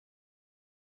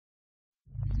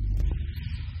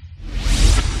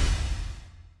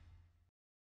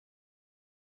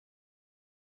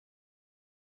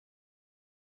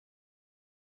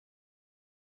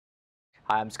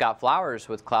Hi, I'm Scott Flowers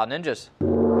with Cloud Ninjas.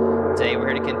 Today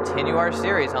we're here to continue our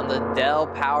series on the Dell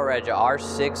PowerEdge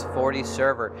R640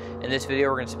 server. In this video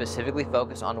we're going to specifically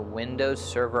focus on Windows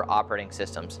Server operating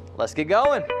systems. Let's get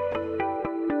going!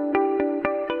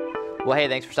 Well, hey,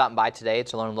 thanks for stopping by today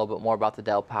to learn a little bit more about the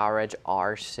Dell PowerEdge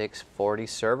R640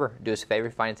 server. Do us a favor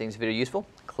if you find this video useful,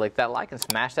 click that like and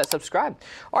smash that subscribe.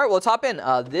 All right, well, let's hop in.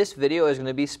 This video is going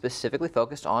to be specifically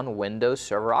focused on Windows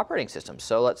Server operating systems.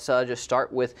 So let's just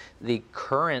start with the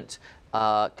current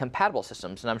compatible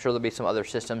systems, and I'm sure there'll be some other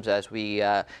systems as we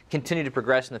continue to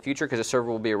progress in the future, because the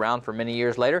server will be around for many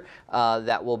years later,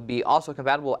 that will be also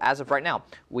compatible as of right now.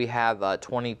 We have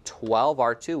 2012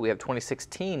 R2, we have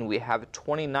 2016, we have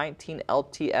 2019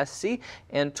 LTSC,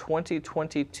 and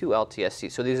 2022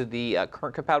 LTSC. So these are the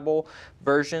current compatible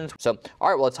versions. So all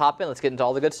right, well, let's hop in, let's get into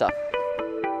all the good stuff.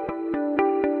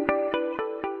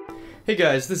 Hey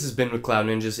guys, this is Ben with Cloud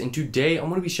Ninjas, and today I'm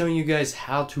going to be showing you guys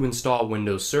how to install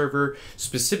Windows Server.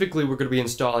 Specifically, we're going to be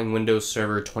installing Windows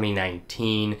Server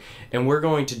 2019, and we're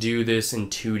going to do this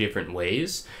in two different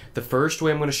ways. The first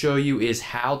way I'm going to show you is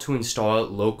how to install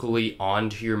it locally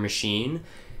onto your machine.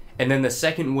 And then the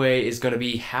second way is going to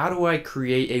be how do I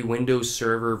create a Windows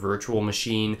Server virtual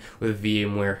machine with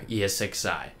VMware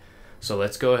ESXi. So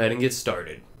let's go ahead and get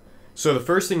started. So the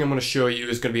first thing I'm going to show you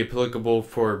is going to be applicable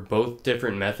for both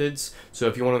different methods. So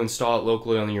if you want to install it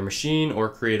locally on your machine or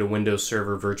create a Windows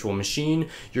Server virtual machine,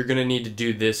 you're going to need to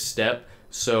do this step.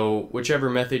 So whichever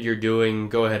method you're doing,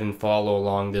 go ahead and follow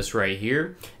along this right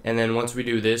here. And then once we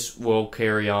do this, we'll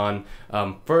carry on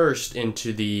first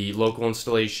into the local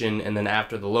installation, and then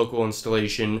after the local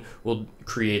installation, we'll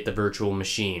create the virtual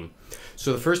machine.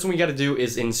 So the first thing we got to do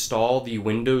is install the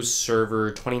Windows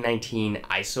Server 2019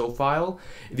 ISO file.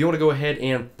 If you want to go ahead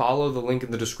and follow the link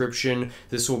in the description,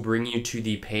 this will bring you to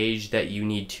the page that you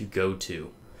need to go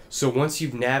to. So once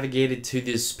you've navigated to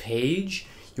this page,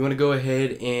 you want to go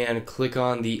ahead and click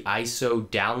on the ISO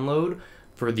download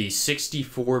for the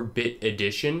 64-bit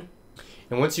edition.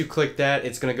 And once you click that,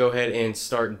 it's going to go ahead and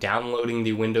start downloading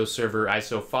the Windows Server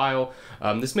ISO file.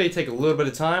 This may take a little bit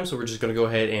of time, so we're just going to go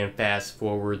ahead and fast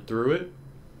forward through it.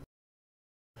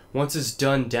 Once it's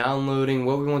done downloading,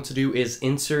 what we want to do is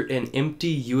insert an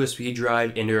empty USB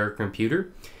drive into our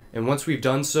computer. And once we've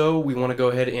done so, we want to go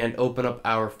ahead and open up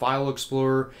our File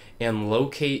Explorer and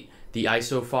locate the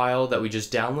ISO file that we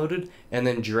just downloaded, and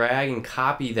then drag and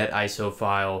copy that ISO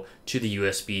file to the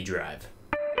USB drive.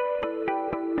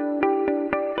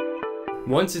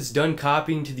 Once it's done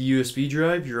copying to the USB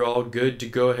drive, you're all good to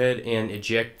go ahead and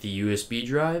eject the USB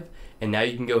drive, and now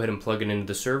you can go ahead and plug it into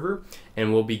the server,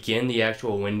 and we'll begin the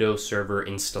actual Windows Server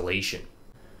installation.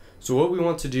 So what we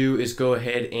want to do is go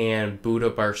ahead and boot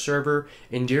up our server,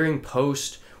 and during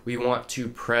post we want to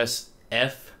press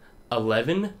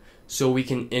F11 so we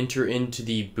can enter into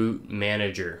the boot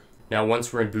manager. Now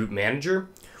once we're in boot manager,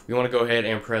 we want to go ahead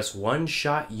and press one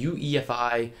shot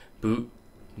UEFI boot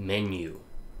menu.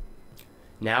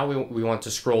 Now we want to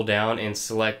scroll down and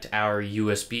select our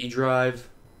USB drive,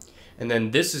 and then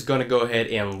this is going to go ahead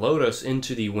and load us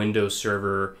into the Windows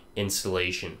Server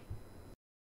installation.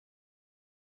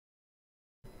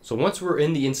 So once we're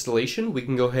in the installation, we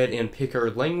can go ahead and pick our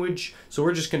language. So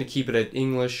we're just going to keep it at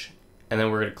English, and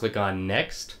then we're going to click on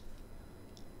Next,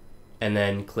 and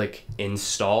then click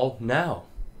Install Now.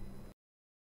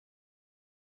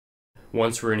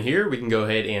 Once we're in here, we can go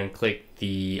ahead and click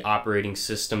the operating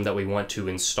system that we want to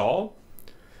install.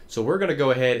 So we're going to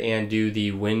go ahead and do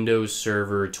the Windows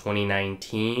Server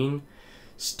 2019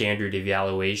 Standard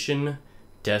Evaluation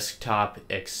Desktop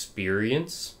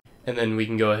Experience. And then we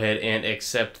can go ahead and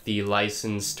accept the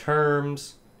license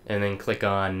terms and then click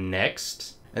on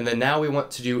Next. And then now we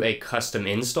want to do a custom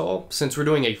install. Since we're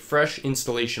doing a fresh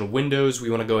installation of Windows, we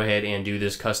want to go ahead and do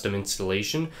this custom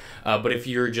installation. But if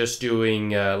you're just doing,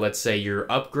 let's say you're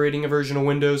upgrading a version of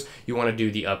Windows, you want to do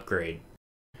the upgrade.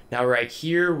 Now right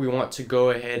here, we want to go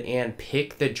ahead and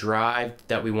pick the drive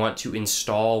that we want to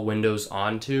install Windows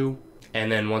onto. And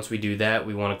then once we do that,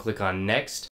 we want to click on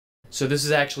Next. So this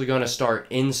is actually going to start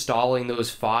installing those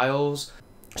files.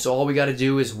 So all we got to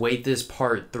do is wait this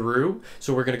part through.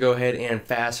 So we're going to go ahead and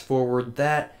fast forward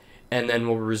that, and then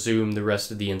we'll resume the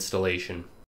rest of the installation.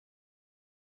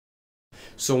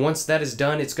 So once that is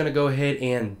done, it's going to go ahead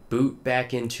and boot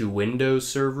back into Windows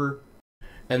Server.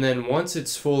 And then once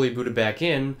it's fully booted back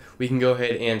in, we can go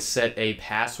ahead and set a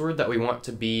password that we want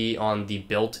to be on the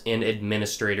built-in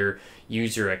administrator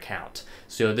user account.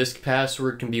 So this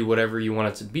password can be whatever you want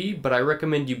it to be, but I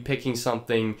recommend you picking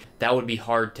something that would be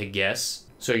hard to guess,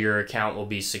 so your account will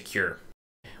be secure.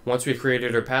 Once we've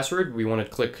created our password, we want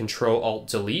to click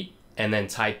Control-Alt-Delete and then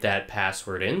type that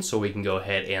password in so we can go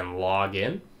ahead and log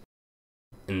in.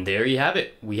 And there you have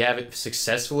it. We have it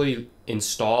successfully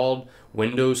installed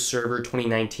Windows Server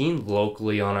 2019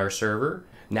 locally on our server.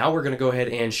 Now we're going to go ahead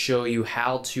and show you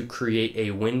how to create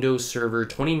a Windows Server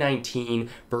 2019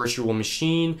 virtual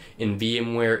machine in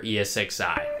VMware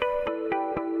ESXi.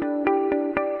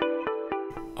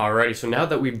 Alrighty, so now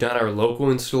that we've done our local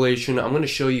installation, I'm going to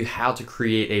show you how to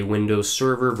create a Windows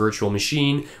Server virtual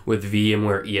machine with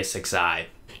VMware ESXi.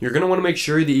 You're going to want to make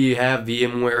sure that you have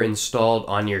VMware installed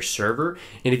on your server,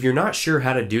 and if you're not sure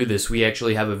how to do this, we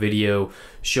actually have a video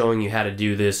showing you how to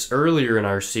do this earlier in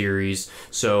our series,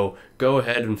 so go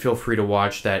ahead and feel free to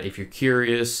watch that if you're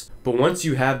curious. But once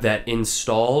you have that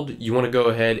installed, you want to go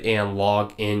ahead and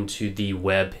log into the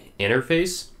web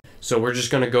interface. So we're just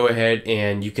going to go ahead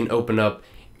and you can open up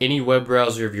any web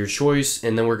browser of your choice,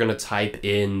 and then we're going to type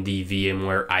in the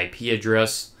VMware IP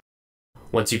address.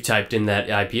 Once you've typed in that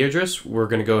IP address, we're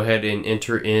going to go ahead and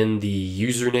enter in the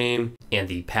username and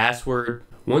the password.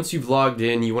 Once you've logged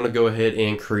in, you want to go ahead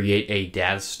and create a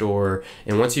data store.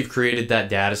 And once you've created that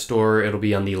data store, it'll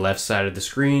be on the left side of the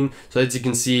screen. So as you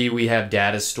can see, we have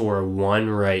data store 1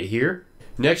 right here.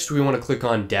 Next, we want to click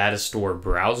on data store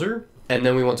browser, and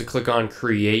then we want to click on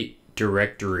create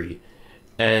directory.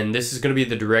 And this is going to be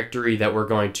the directory that we're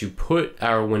going to put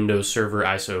our Windows Server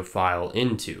ISO file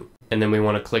into. And then we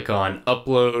want to click on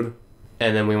upload,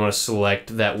 and then we want to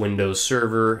select that Windows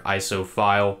Server ISO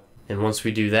file. And once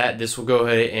we do that, this will go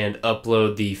ahead and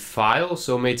upload the file.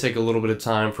 So it may take a little bit of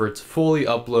time for it to fully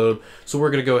upload. So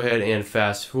we're going to go ahead and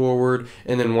fast forward.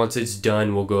 And then once it's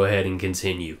done, we'll go ahead and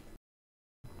continue.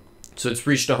 So it's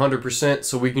reached 100%.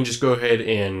 So we can just go ahead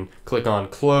and click on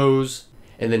close.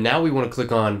 And then now we want to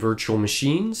click on virtual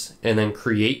machines and then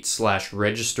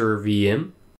create/register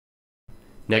VM.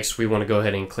 Next, we want to go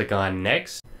ahead and click on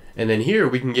next. And then here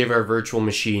we can give our virtual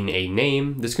machine a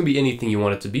name. This can be anything you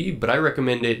want it to be, but I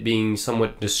recommend it being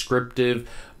somewhat descriptive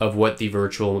of what the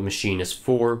virtual machine is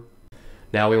for.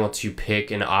 Now we want to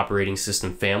pick an operating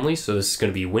system family. So this is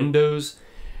going to be Windows.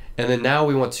 And then now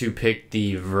we want to pick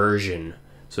the version.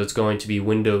 So it's going to be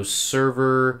Windows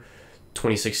Server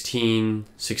 2016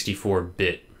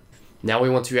 64-bit. Now we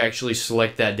want to actually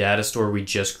select that data store we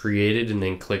just created and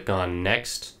then click on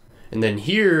next. And then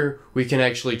here we can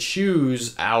actually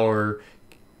choose our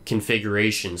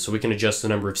configuration. So we can adjust the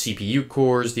number of CPU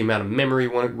cores, the amount of memory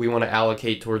we want to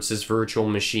allocate towards this virtual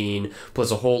machine,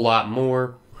 plus a whole lot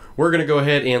more. We're going to go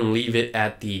ahead and leave it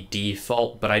at the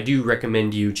default, but I do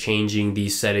recommend you changing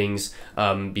these settings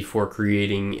before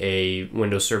creating a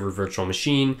Windows Server virtual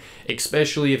machine,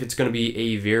 especially if it's going to be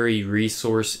a very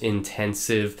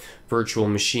resource-intensive virtual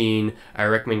machine. I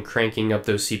recommend cranking up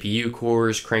those CPU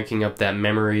cores, cranking up that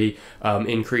memory,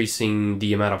 increasing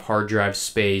the amount of hard drive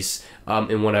space,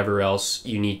 and whatever else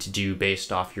you need to do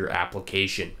based off your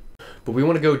application. But we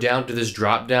want to go down to this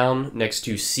drop down next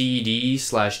to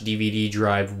CD/DVD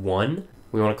drive 1.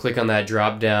 We want to click on that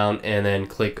drop down and then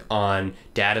click on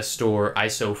data store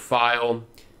ISO file.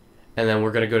 And then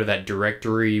we're going to go to that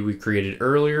directory we created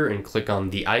earlier and click on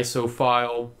the ISO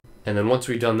file. And then once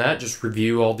we've done that, just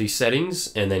review all these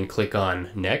settings and then click on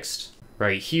next.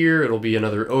 Right here, it'll be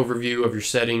another overview of your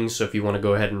settings. So if you want to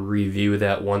go ahead and review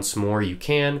that once more, you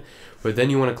can. But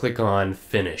then you want to click on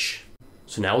finish.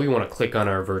 So now we want to click on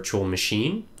our virtual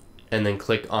machine and then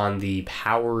click on the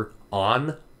power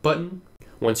on button.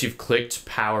 Once you've clicked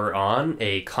power on,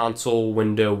 a console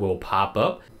window will pop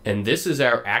up, and this is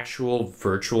our actual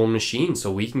virtual machine. So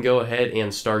we can go ahead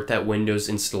and start that Windows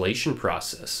installation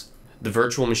process. The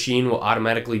virtual machine will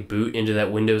automatically boot into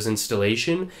that Windows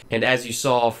installation. And as you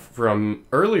saw from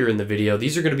earlier in the video,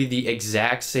 these are going to be the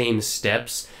exact same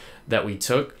steps that we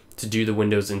took to do the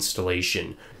Windows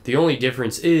installation. The only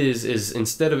difference is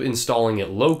instead of installing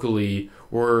it locally,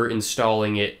 we're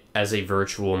installing it as a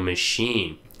virtual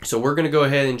machine. So we're going to go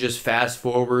ahead and just fast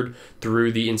forward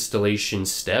through the installation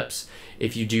steps.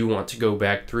 If you do want to go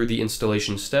back through the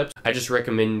installation steps, I just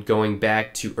recommend going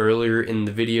back to earlier in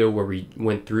the video where we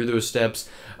went through those steps.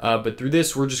 But through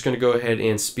this, we're just going to go ahead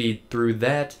and speed through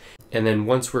that. And then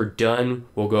once we're done,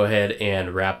 we'll go ahead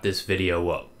and wrap this video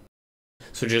up.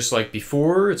 So just like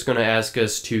before, it's going to ask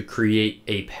us to create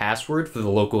a password for the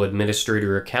local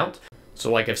administrator account.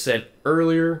 So like I've said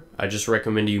earlier, I just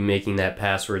recommend you making that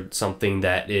password something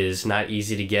that is not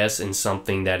easy to guess and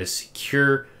something that is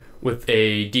secure with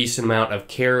a decent amount of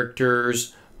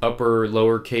characters, upper,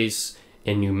 lowercase,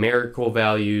 and numerical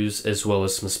values, as well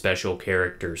as some special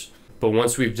characters. But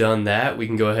once we've done that, we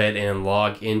can go ahead and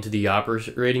log into the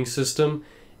operating system.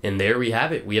 And there we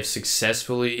have it. We have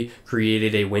successfully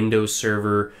created a Windows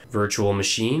Server virtual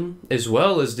machine, as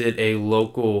well as did a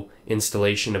local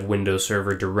installation of Windows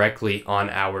Server directly on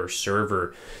our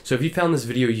server. So if you found this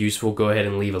video useful, go ahead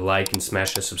and leave a like and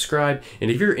smash the subscribe. And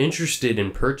if you're interested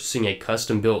in purchasing a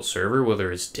custom built server,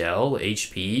 whether it's Dell,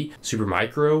 HP,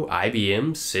 Supermicro,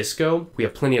 IBM, Cisco, we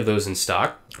have plenty of those in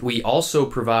stock. We also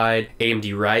provide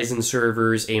AMD Ryzen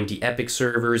servers, AMD EPYC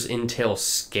servers, Intel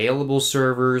scalable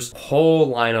servers,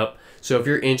 whole lineup. So if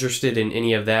you're interested in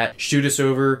any of that, shoot us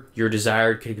over your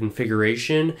desired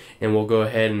configuration and we'll go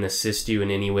ahead and assist you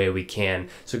in any way we can.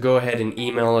 So go ahead and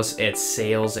email us at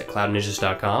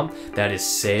sales@cloudninjas.com. That is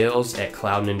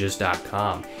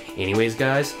sales@cloudninjas.com. Anyways,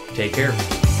 guys, take care.